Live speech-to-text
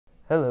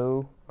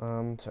Hello.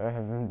 Sorry I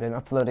haven't been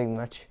uploading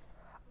much.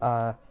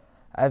 Uh,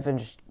 I've been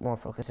just more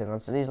focusing on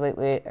studies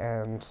lately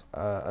and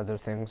other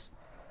things,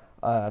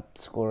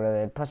 school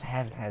related. Plus, I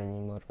haven't had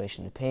any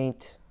motivation to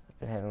paint. I've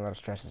been having a lot of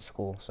stress at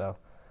school, so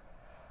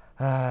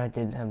I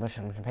didn't have much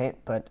time to paint.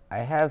 But I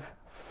have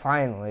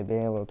finally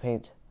been able to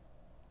paint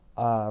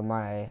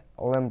my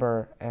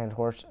limber and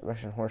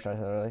Russian horse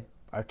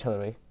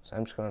artillery. So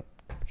I'm just gonna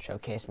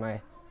showcase my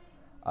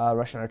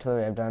Russian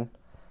artillery I've done.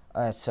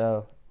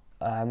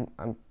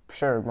 I'm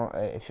sure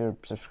if you're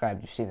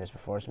subscribed, you've seen this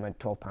before. It's my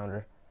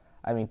 12-pounder.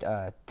 I mean,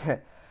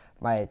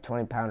 my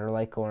 20-pounder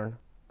Lycorn.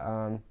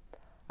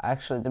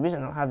 Actually, the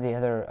reason I don't have the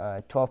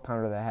other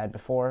 12-pounder that I had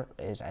before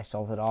is I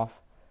sold it off.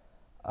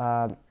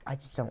 I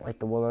just don't like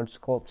the Willard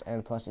sculpt,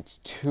 and plus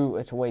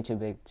it's way too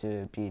big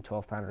to be a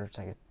 12-pounder. It's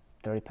like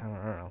a 30-pounder.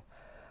 I don't know.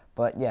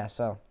 But yeah,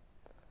 so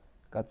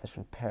got this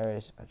from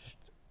Paris. If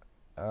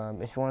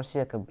you want to see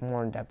like a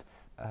more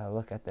in-depth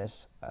look at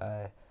this,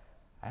 I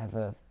have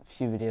a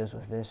few videos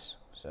with this,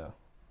 so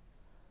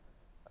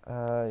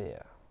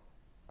yeah,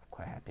 I'm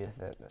quite happy with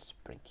it. It's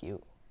pretty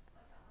cute.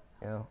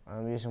 You know,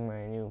 I'm using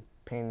my new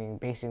painting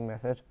basing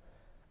method.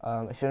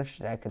 If you're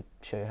interested, I could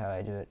show you how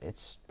I do it.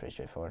 It's pretty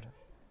straightforward.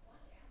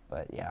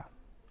 But yeah.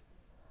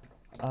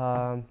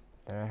 Then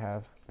I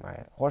have my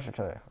horse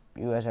artillery.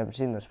 You guys haven't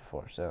seen this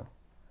before, so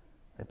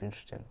it'd be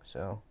interesting.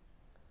 So,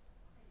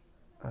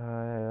 you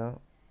know,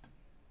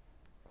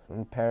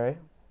 from Perry,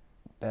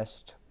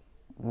 best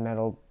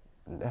metal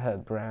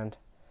brand,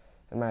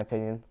 in my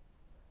opinion.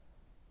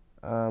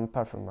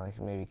 Apart from like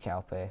maybe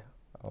Calpe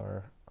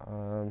or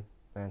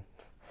man,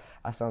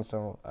 I sound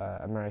so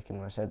American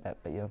when I said that,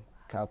 but you know,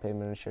 Calpe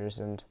miniatures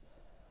and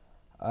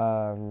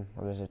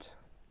what is it?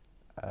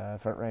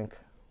 Front Rank.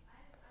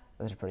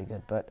 Those are pretty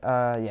good. But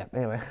yeah.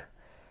 Anyway,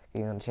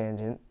 getting on a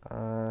tangent.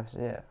 So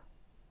yeah.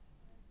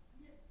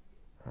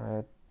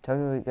 Tell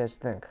me what you guys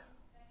think.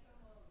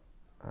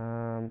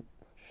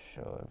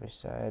 Show every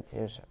side.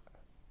 Here's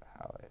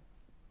how I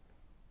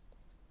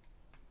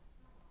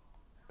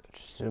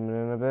zoom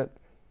in a bit.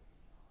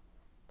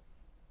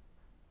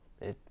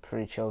 It's a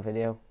pretty chill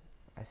video.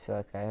 I feel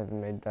like I haven't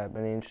made that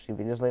many interesting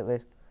videos lately,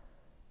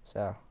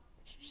 so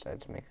just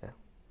decided to make a.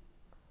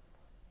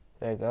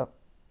 There you go.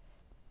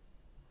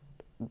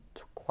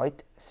 It's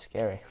quite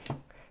scary, if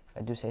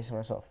I do say so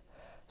myself.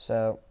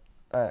 So,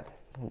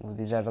 move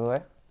these out of the way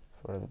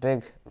for the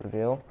big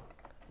reveal,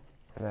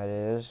 and that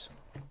is,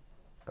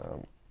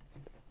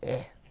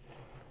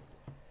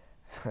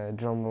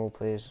 drum roll,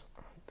 please.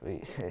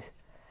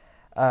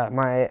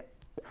 My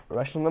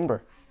Russian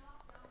limber,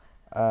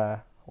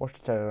 horse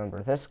artillery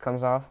limber. This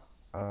comes off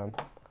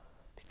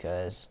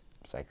because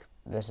it's like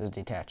this is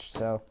detached.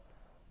 So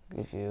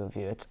if you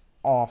view, it's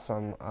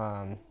awesome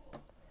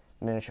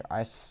miniature.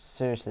 I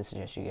seriously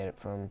suggest you get it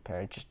from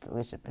Perry. Just at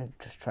least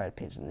just try to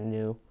paint something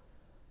new.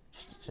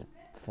 Just it's a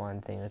fun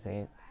thing to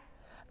paint.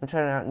 I'm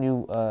trying out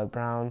new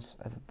browns.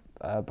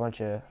 I have a bunch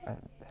of I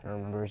don't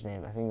remember his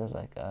name. I think it was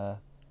like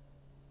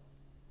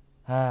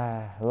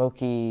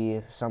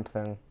Loki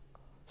something.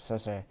 So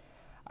sorry,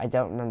 I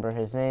don't remember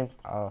his name.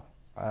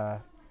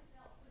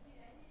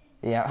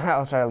 Yeah,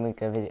 I'll try to link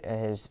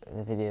his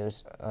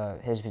videos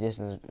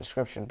in the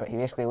description. But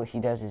basically what he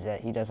does is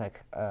that he does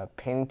like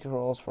painting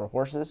tutorials for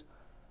horses,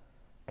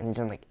 and he's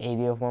done like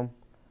 80 of them.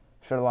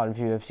 I'm sure a lot of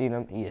you have seen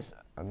him. He is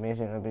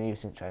amazing. I've been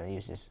trying to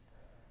use his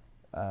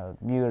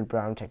muted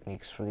brown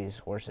techniques for these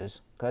horses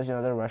because you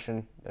know they're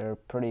Russian. They're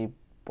pretty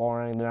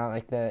boring. They're not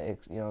like the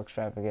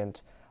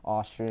extravagant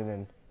Austrian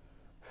and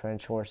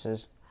French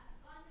horses.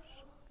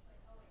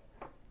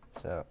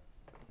 So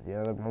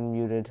they're more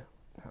muted,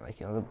 like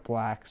the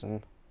blacks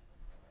and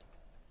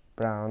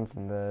browns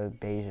and the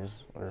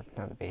beiges, or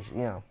not the beige,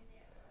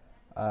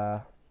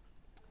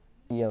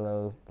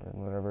 yellow and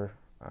whatever.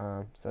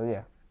 So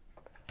yeah,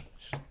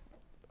 just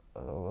a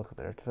little look at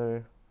the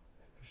artillery.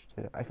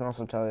 I can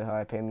also tell you how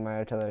I painted my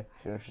artillery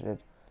if you're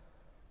interested,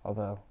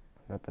 although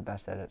I'm not the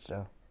best at it,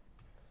 so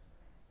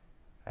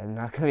I'm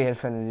not gonna be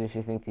offended if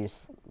you think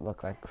these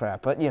look like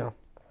crap. But you know,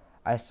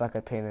 I suck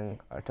at painting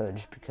artillery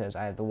just because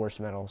I have the worst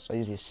metals. I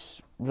use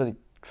these really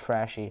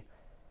trashy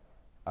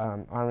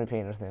army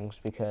painter things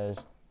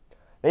because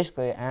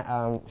basically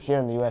here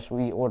in the U.S.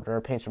 we order our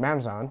paints from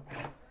Amazon,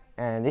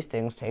 and these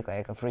things take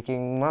like a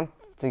freaking month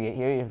to get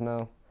here, even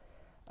though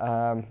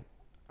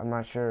I'm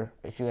not sure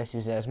if you guys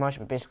use it as much,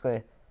 but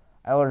basically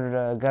I ordered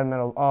a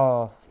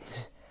gunmetal.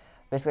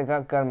 Basically I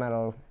got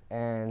gunmetal,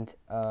 and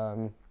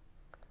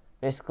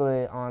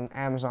basically on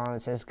Amazon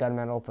it says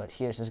gunmetal, but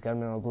here it says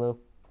gunmetal blue.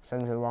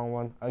 Sent me the wrong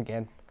one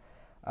again.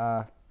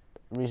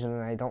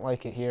 Reason I don't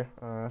like it here,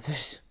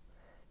 just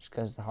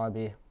because the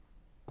hobby.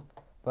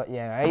 But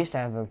yeah, I used to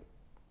have a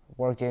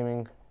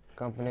wargaming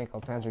company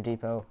called Panzer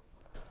Depot.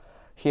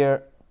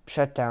 Here,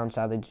 shut down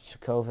sadly due to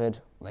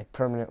COVID, like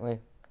permanently.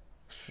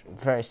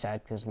 Very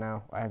sad because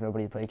now I have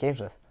nobody to play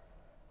games with.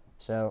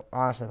 So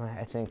honestly,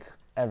 I think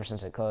ever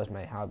since it closed,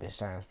 my hobby is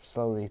kind of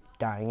slowly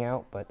dying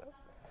out. But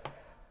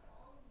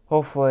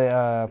hopefully,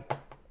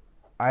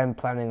 I'm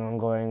planning on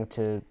going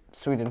to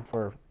Sweden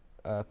for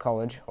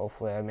college.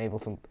 Hopefully, I'm able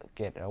to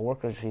get a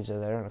worker's visa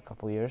there in a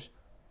couple years,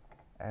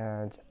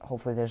 and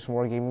hopefully, there's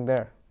more gaming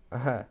there.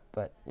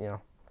 But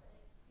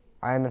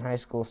I am in high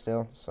school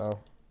still, so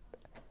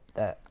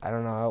that I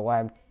don't know why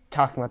I'm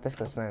talking about this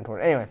because it's not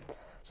important. Anyway,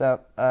 so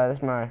this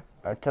is my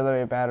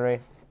artillery battery,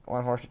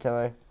 1-horse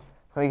artillery.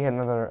 Let me get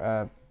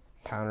another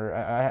pounder.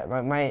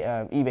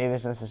 My eBay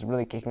business is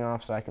really kicking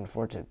off, so I can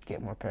afford to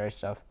get more Perry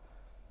stuff.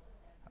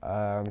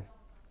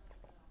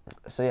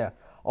 So yeah.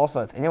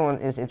 Also, if anyone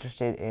is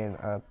interested in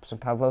some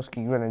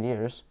Pavlovsky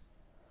Grenadiers,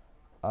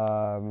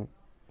 yeah,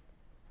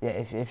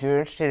 if you're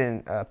interested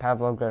in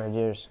Pavlov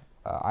Grenadiers,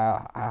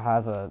 I'll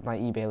have my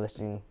eBay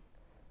listing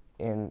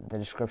in the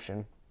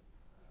description.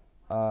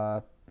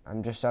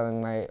 I'm just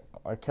selling my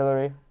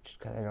artillery just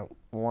because I don't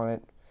want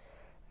it.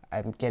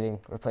 I'm getting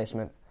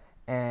replacement,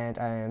 and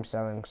I am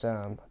selling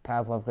some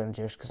Pavlov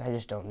Grenadiers because I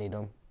just don't need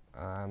them.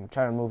 I'm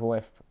trying to move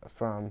away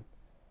from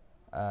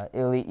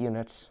elite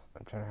units.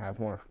 I'm trying to have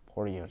more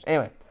horde units.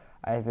 Anyway,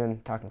 I've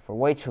been talking for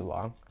way too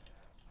long.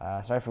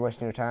 Sorry for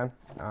wasting your time.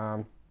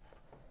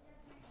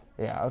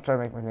 Yeah, I'll try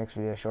to make my next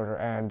video shorter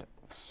and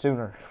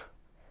sooner,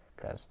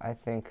 because I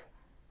think,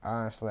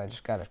 honestly, I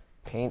just gotta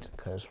paint,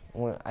 because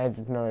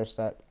I've noticed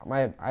that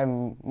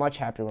I'm much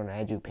happier when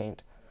I do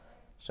paint.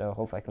 So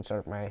hopefully I can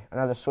start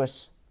another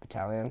Swiss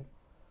battalion.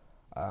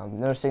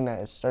 Noticing that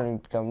it's starting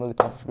to become really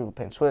popular for people to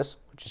paint Swiss,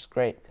 which is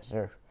great because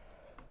they're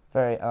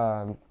very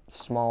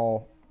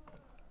small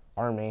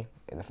army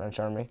in the French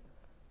army,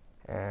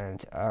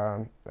 and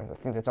I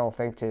think that's all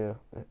thanks to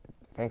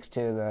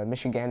the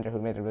Michigander, who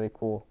made a really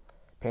cool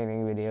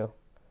painting video,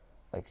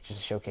 like just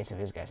a showcase of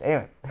his guys.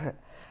 Anyway,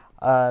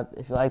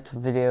 if you liked the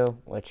video,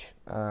 which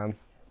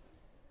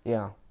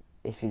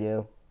if you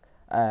do,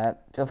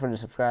 feel free to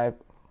subscribe.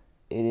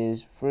 It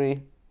is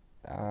free.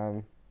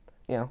 It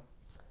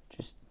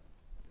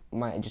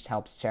just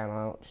helps the channel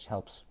out. It just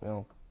helps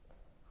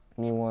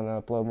me want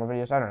to upload more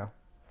videos. I don't know.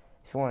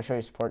 If you want to show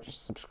your support,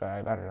 just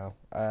subscribe. I don't know.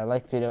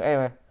 Like the video.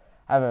 Anyway,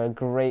 have a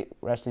great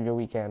rest of your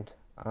weekend.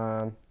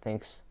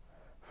 Thanks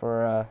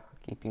for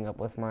keeping up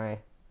with my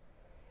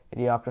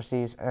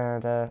idiocracies,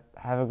 and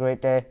have a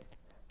great day.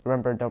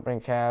 Remember, don't bring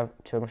a cab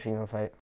to a machine gun fight.